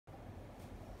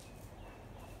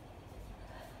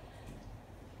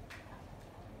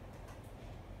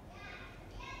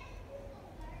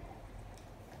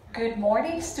Good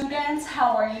morning, students.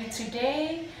 How are you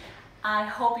today? I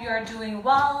hope you are doing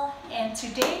well. And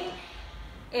today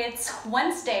it's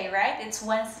Wednesday, right? It's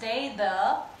Wednesday,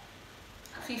 the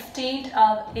 15th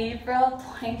of April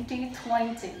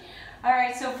 2020. All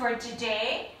right, so for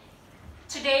today,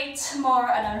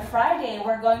 tomorrow, and on Friday,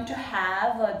 we're going to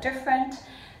have a different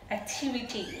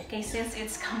activity. Okay, since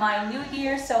it's Khmer New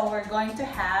Year, so we're going to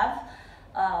have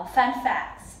fun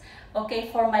facts.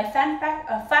 Okay, for my fun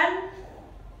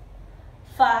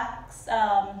facts,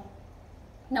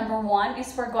 number one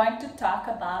is we're going to talk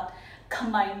about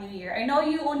Khmer New Year. I know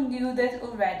you all knew that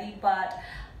already, but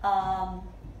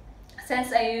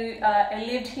since I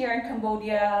lived here in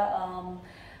Cambodia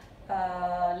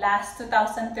last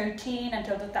 2013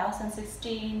 until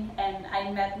 2016, and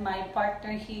I met my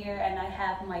partner here and I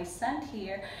have my son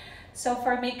here. So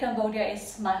for me, Cambodia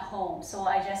is my home. So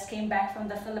I just came back from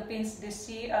the Philippines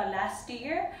last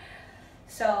year.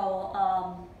 So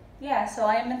yeah, so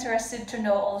I'm interested to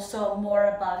know also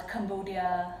more about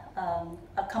Cambodia,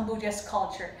 Cambodia's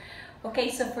culture. Okay,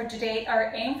 so for today,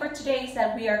 our aim for today is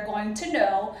that we are going to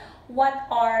know what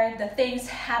are the things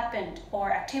happened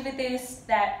or activities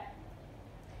that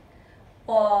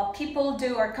people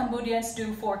do or Cambodians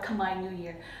do for Khmer New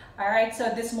Year. All right,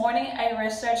 so this morning I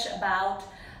researched about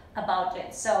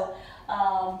it. So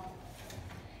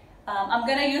I'm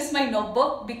gonna use my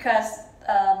notebook because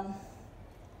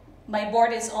my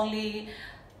board is only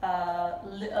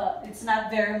it's not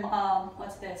very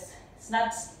what's this? It's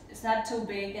not too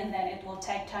big, and then it will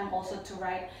take time also to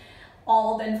write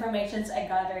all the informations I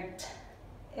gathered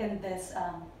in this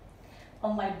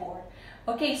on my board.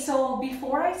 Okay, so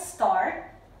before I start,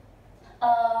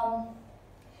 I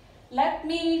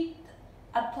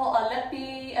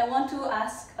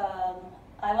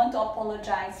want to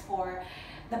apologize for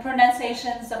the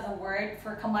pronunciations of the word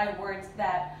for Khmer words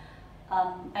that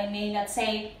I may not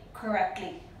say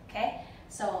correctly. Okay,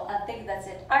 so I think that's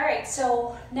it. All right,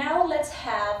 so now let's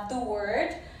have the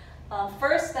word.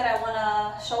 First that I want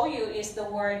to show you is the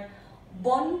word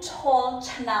Bon Chol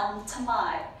Chanam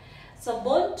Tamai. So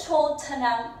Bon Chol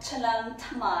Chanam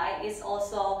Tamai is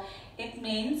also, it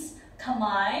means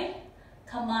Khmer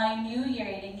New Year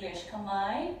in English.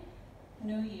 Khmer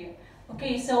New Year.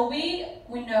 Okay, so we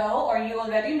know, or you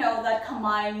already know, that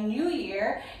Khmer New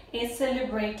Year is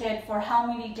celebrated for how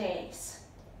many days?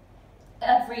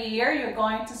 Every year you're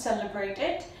going to celebrate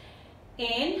it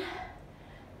in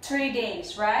 3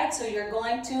 days, right? So you're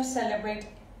going to celebrate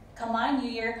Khmer New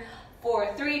Year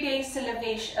for 3 days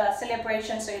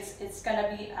celebration. So it's gonna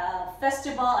be a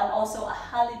festival and also a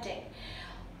holiday.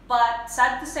 But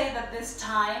sad to say that this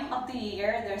time of the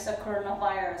year there's a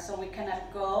coronavirus, so we cannot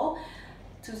go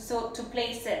to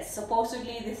places.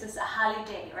 Supposedly this is a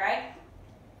holiday, right?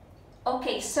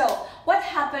 Okay, so what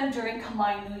happened during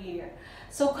Khmer New Year?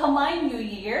 So Khmer New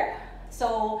Year,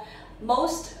 so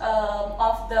most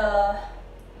of the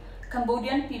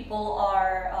Cambodian people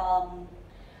are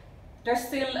there's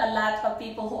still a lot of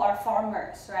people who are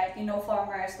farmers, right? You know,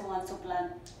 farmers, the ones who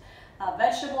plant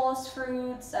vegetables,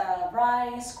 fruits,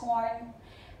 rice, corn,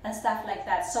 and stuff like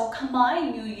that. So Khmer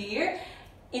New Year,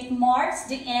 it marks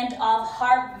the end of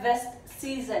harvest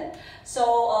season.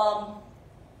 So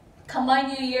Khmer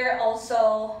New Year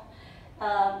also,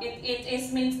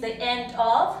 it means the end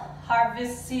of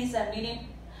harvest season, meaning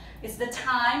it's the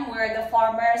time where the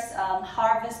farmers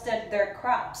harvested their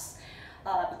crops.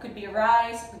 It could be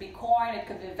rice, it could be corn, it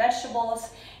could be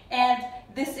vegetables, and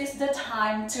this is the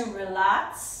time to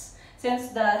relax since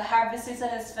the harvest season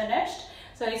is finished.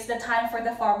 So it's the time for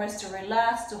the farmers to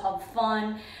relax, to have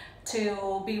fun,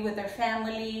 to be with their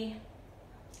family,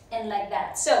 and like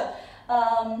that. So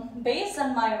based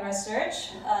on my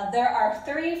research, there are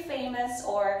 3 famous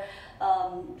or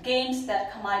games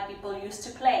that Khmer people used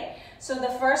to play. So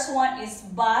the first one is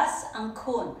Bas and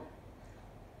Kun.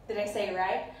 Did I say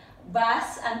right?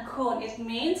 Bas and Kun. It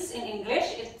means, in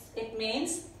English, it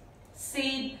means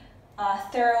seed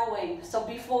throwing. So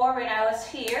before, when I was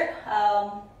here,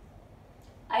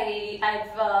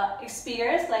 I've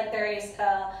experienced like there is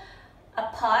a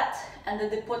pot and then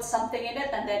they put something in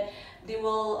it and then they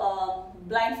will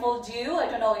blindfold you. I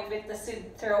don't know if it's the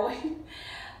seed throwing.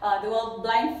 They will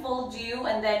blindfold you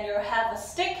and then you have a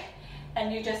stick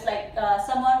and you just like,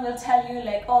 someone will tell you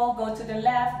like, oh, go to the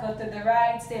left, go to the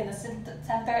right, stay in the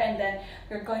center, and then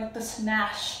you're going to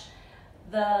smash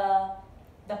the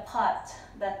pot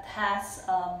that has,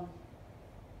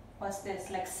 what's this,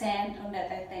 like sand on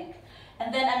it, I think.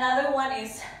 And then another one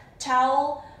is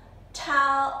Tao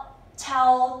Chong.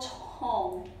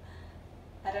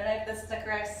 I don't know if that's the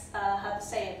correct how to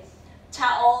say it.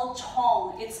 Tao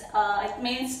Chong. It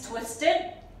means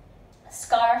twisted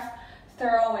scarf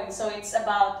throwing. So it's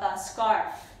about a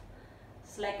scarf.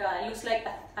 It's like it looks like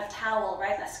a towel,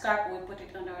 right? A scarf, we put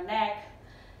it on our neck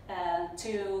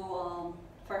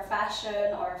for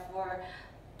fashion or for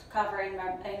covering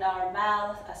in our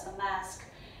mouth as a mask.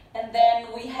 And then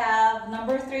we have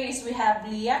number 3 is we have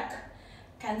liak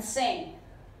can sing.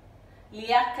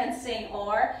 Liak can sing,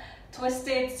 or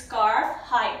twisted scarf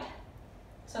hide.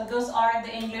 So those are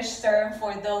the English term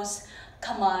for those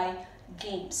Khmer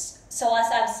games. So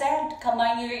as I've said,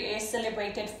 Khmer New Year is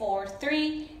celebrated for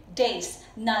 3 days,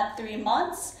 not 3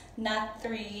 months, not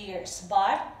 3 years.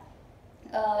 But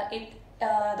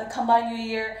the Khmer New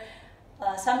Year,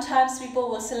 sometimes people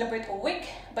will celebrate a week,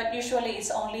 but usually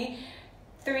it's only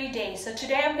 3 days. So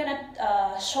today I'm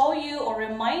gonna show you or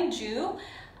remind you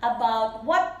about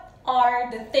what are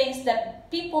the things that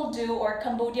people do, or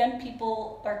Cambodian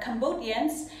people or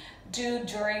Cambodians do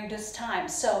during this time.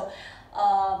 So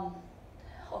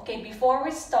okay, before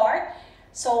we start,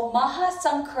 so Maha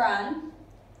Sankran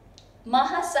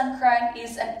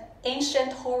is an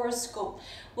ancient horoscope.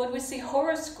 When we see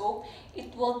horoscope,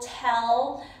 it will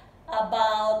tell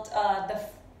about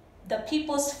the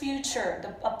people's future,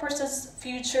 a person's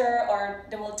future, or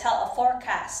they will tell a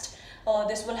forecast. Oh,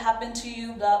 this will happen to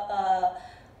you,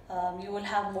 you will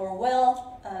have more wealth,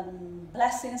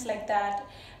 blessings like that,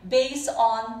 based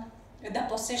on the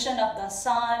position of the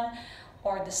sun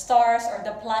or the stars or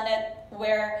the planet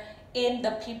wherein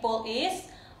the people is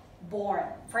born.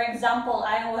 For example,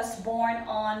 I was born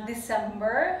on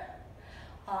December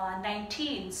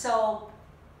 19. So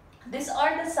these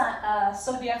are the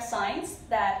zodiac signs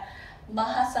that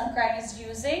Maha Sankran is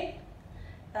using.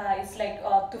 It's like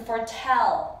to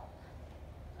foretell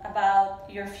about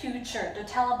your future, to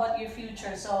tell about your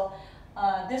future. So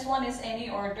this one is any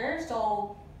order.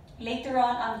 So later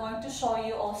on, I'm going to show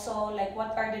you also like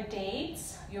what are the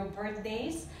dates, your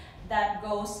birthdays, that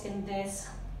goes in this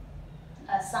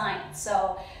sign.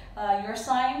 So your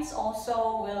signs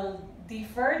also will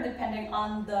differ depending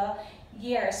on the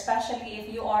year, especially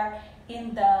if you are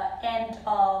in the end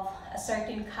of a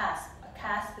certain caste. A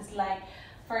caste is like,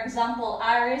 for example,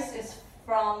 Aries is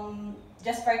from,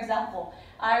 just for example,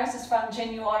 Aries is from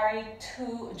January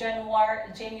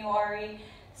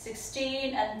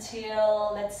 16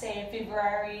 until, let's say,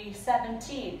 February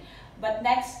 17. But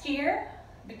next year,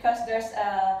 because there's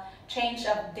a change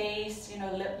of days, you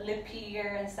know, leap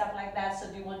year and stuff like that, so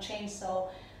they will change. So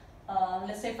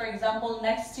let's say, for example,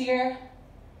 next year,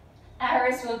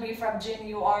 Aries will be from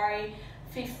January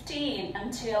 15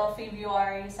 until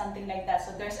February, something like that.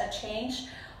 So there's a change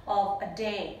of a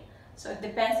day. So it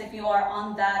depends if you are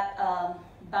on that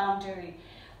boundary.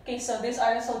 Okay, so these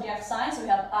are the zodiac signs. We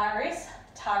have Aries,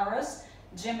 Taurus,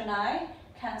 Gemini,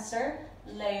 Cancer,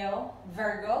 Leo,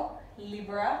 Virgo,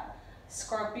 Libra,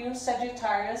 Scorpio,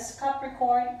 Sagittarius,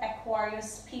 Capricorn,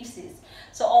 Aquarius, Pisces.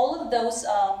 So all of those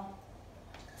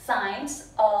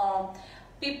signs,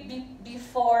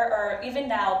 before or even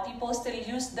now, people still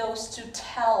use those to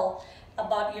tell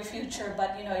about your future,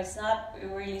 but you know, it's not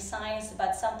really science,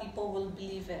 but some people will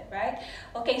believe it, right?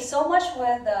 Okay, so much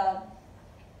with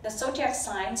the zodiac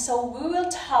signs. So we will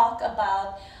talk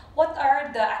about what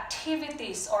are the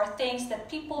activities or things that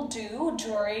people do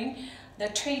during the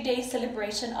 3-day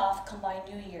celebration of Khmer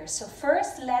New Year. So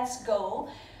first, let's go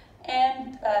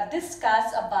and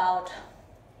discuss about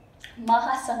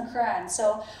Maha Sankran.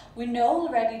 So we know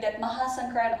already that Maha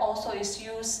Sankran also is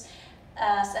used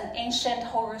as an ancient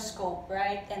horoscope,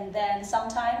 right? And then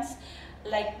sometimes,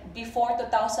 like before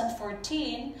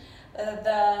 2014,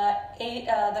 the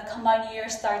Khmer New Year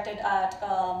started at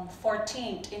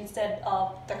 14th instead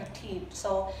of 13th.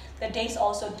 So the days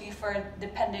also differ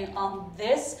depending on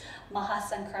this Maha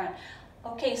Sankran.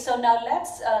 Okay, so now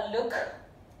let's look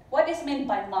what is meant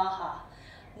by Maha.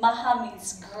 Maha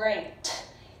means great,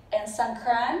 and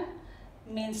Sankran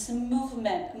means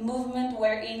movement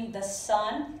wherein the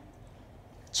sun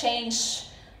change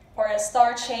or a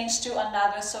star change to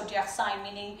another zodiac sign,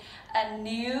 meaning a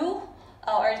new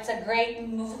or it's a great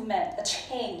movement, a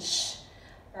change,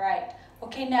 right?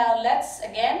 Okay, now let's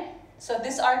again, so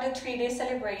these are the 3-day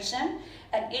celebration,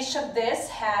 and each of this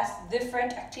has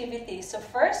different activities. So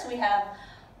first we have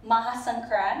Maha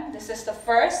Sankran. This is the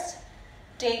first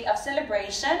day of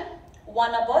celebration,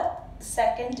 Wanabot, the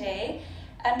second day,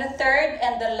 and the third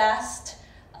and the last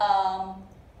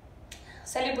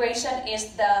celebration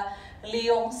is the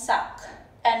Leong Sak.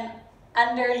 And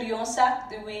under Leong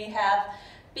Sak we have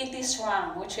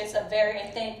Pitisrang, which is a very, I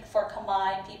think for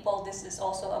Khmer people, this is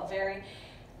also a very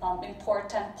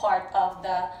important part of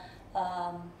the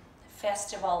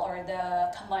festival or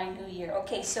the Khmer New Year.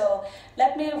 Okay, so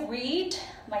let me read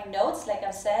my notes. Like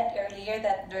I said earlier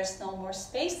that there's no more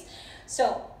space.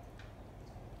 So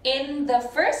in the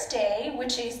first day,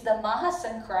 which is the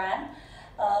Mahasankran,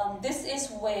 this is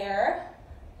where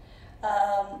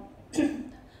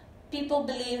people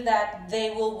believe that they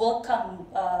will welcome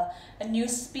a new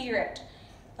spirit,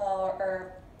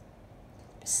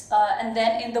 and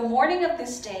then in the morning of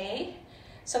this day,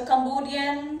 so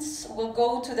Cambodians will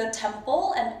go to the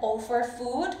temple and offer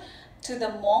food to the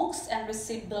monks and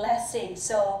receive blessings.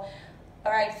 So,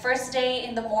 all right, first day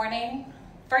in the morning,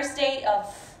 first day on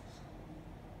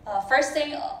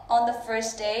the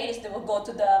first day is people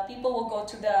will go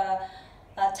to the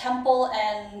temple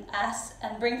and ask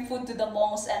and bring food to the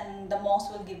monks, and the monks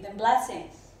will give them blessing.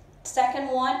 Second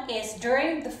one is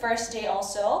during the first day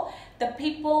also, the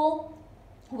people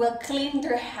will clean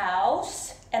their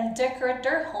house and decorate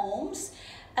their homes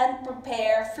and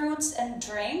prepare fruits and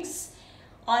drinks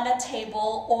on a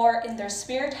table or in their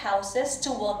spirit houses to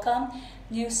welcome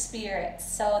new spirits.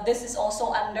 So this is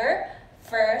also under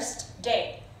first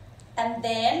day. And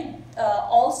then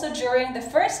also during the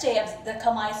first day of the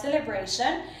Khmer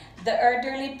celebration, the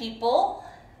elderly people,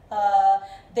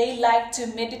 they like to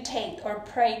meditate or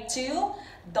pray to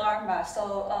Dharma.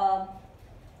 So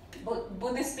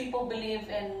Buddhist people believe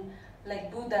in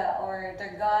like Buddha or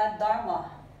their god Dharma.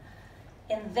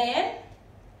 And then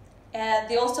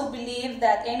they also believe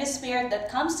that any spirit that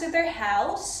comes to their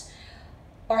house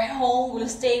or home will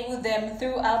stay with them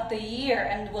throughout the year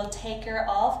and will take care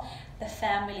of the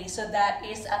family. So that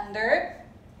is under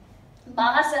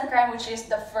Mahasankran, which is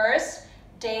the first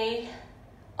day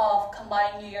of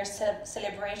Khmer New Year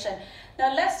celebration.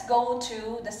 Now let's go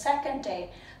to the second day.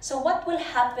 So what will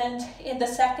happen in the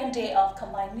second day of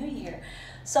Khmer New Year?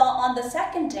 So on the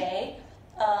second day,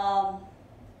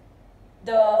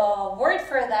 the word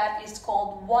for that is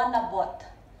called Wanabot.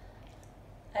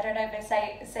 I don't know if I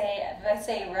say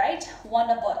it right.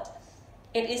 Wanabot.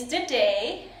 It is the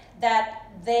day that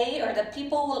they or the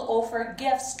people will offer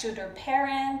gifts to their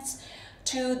parents,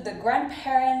 to the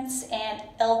grandparents and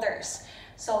elders.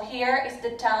 So here is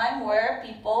the time where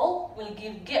people will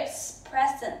give gifts,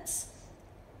 presents.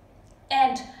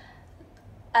 And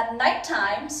at night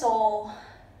time, so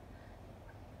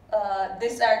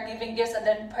these are giving gifts and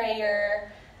then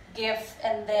prayer, gift,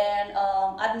 and then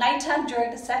at night time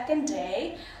during the second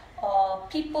day,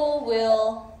 people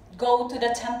will go to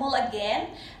the temple again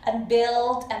and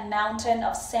build a mountain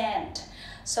of sand.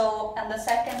 So on the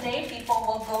second day, people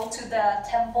will go to the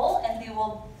temple and they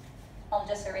will, I'll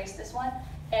just erase this one,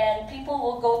 and people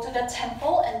will go to the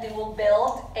temple and they will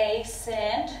build a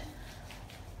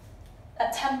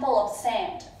temple of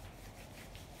sand.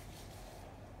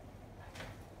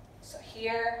 So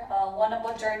here, one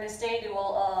about during this day, they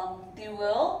will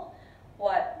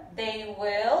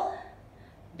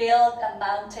build a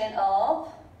mountain of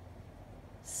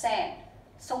sand.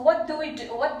 So what do we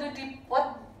do? What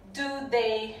do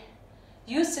they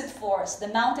use it for? So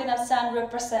the mountain of sand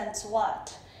represents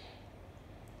what?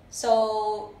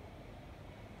 So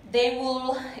they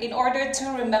will, in order to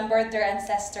remember their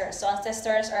ancestors. So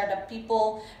ancestors are the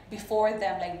people before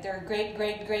them, like their great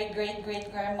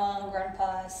grandma,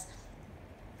 grandpas,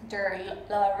 their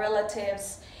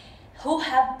relatives who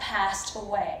have passed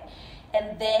away.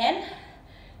 And then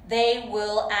they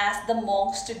will ask the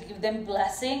monks to give them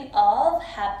blessing of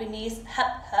happiness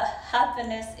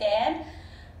and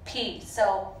peace.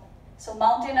 So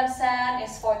mountain of sand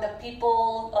is for the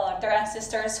people, their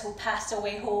ancestors who passed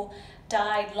away, who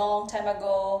died long time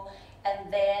ago,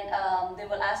 and then they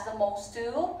will ask the monks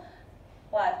to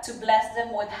bless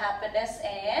them with happiness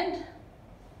and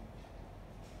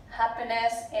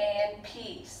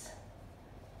peace.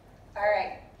 All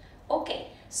right. Okay.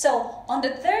 So on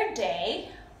the third day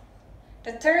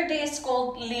is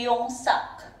called Leong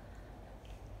Sak.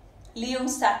 Leong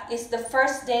Sak is the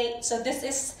first day. So this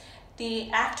is the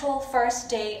actual first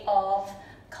day of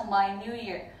Khmer New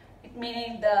Year,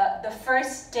 meaning the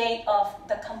first day of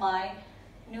the Khmer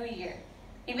New Year.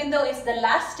 Even though it's the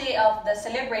last day of the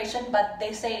celebration, but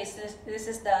they say this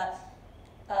is the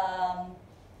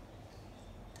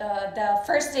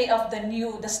first day of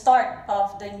the start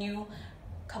of the new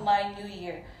Khmer New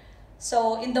Year.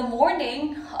 So in the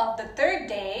morning of the third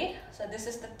day, so this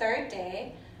is the third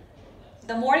day,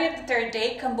 the morning of the third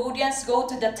day, Cambodians go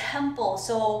to the temple.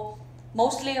 So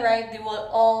mostly, right, they will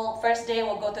all, first day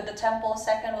will go to the temple,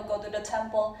 second will go to the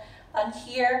temple, and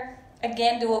here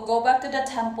again they will go back to the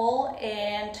temple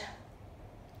and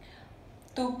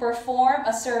to perform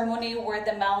a ceremony where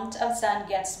the Mount of Sand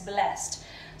gets blessed.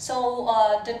 So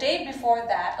the day before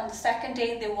that, on the second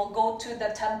day, they will go to the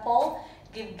temple,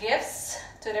 give gifts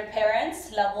to their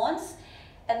parents, loved ones,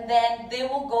 and then they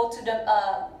will go to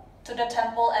the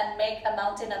temple and make a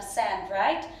mountain of sand,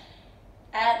 right?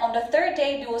 And on the third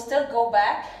day, they will still go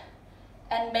back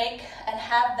and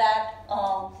have that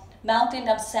mountain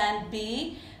of sand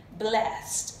be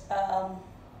blessed.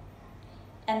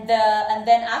 And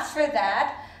then after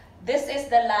that, this is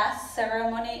the last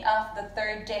ceremony of the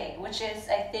third day, which is,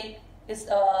 I think, is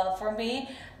for me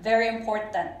very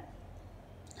important.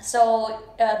 So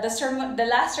the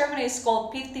last ceremony is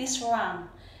called Pitisrang.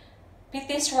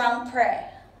 Pitisrang prayer.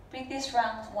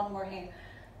 Pitisrang, one more here.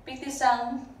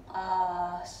 Pitisrang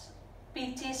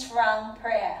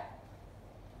prayer.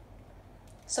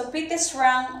 So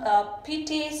Pitisrang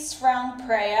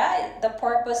prayer, the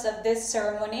purpose of this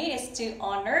ceremony is to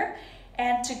honor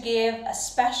and to give a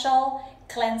special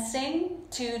cleansing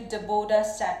to the Buddha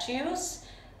statues,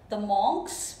 the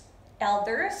monks,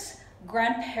 elders,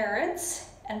 grandparents,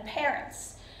 and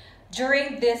parents.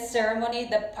 During this ceremony,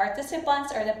 the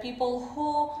participants or the people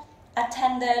who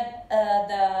attended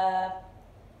the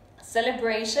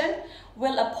celebration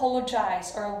will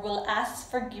apologize or will ask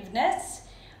forgiveness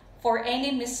for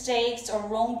any mistakes or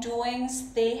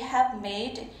wrongdoings they have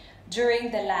made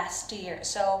during the last year.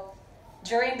 So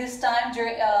during this time,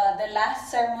 during the last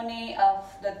ceremony of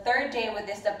the third day, with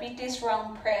this the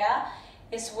Pitisrang prayer,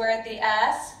 is where they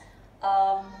ask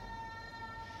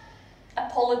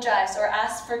apologize or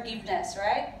ask forgiveness,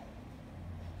 right,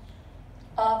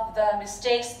 of the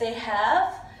mistakes they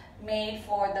have made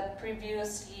for the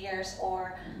previous years,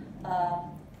 or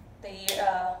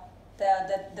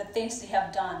the things they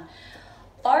have done.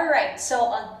 All right,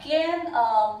 so again,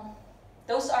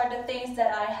 those are the things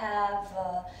that I have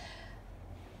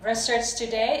researched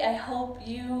today. I hope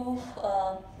you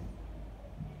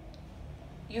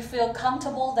you feel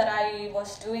comfortable that I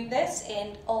was doing this,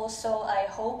 and also I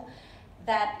hope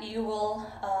that you will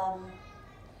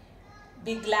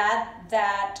be glad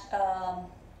that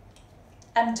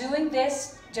I'm doing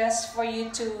this just for you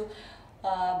to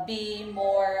be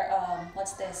more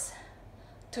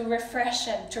to refresh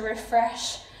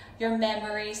your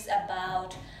memories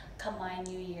about Khmer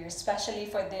New Year, especially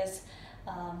for this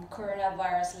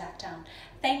coronavirus lockdown.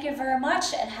 Thank you very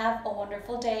much and have a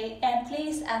wonderful day, and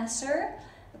please answer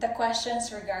the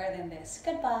questions regarding this.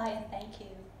 Goodbye and thank you.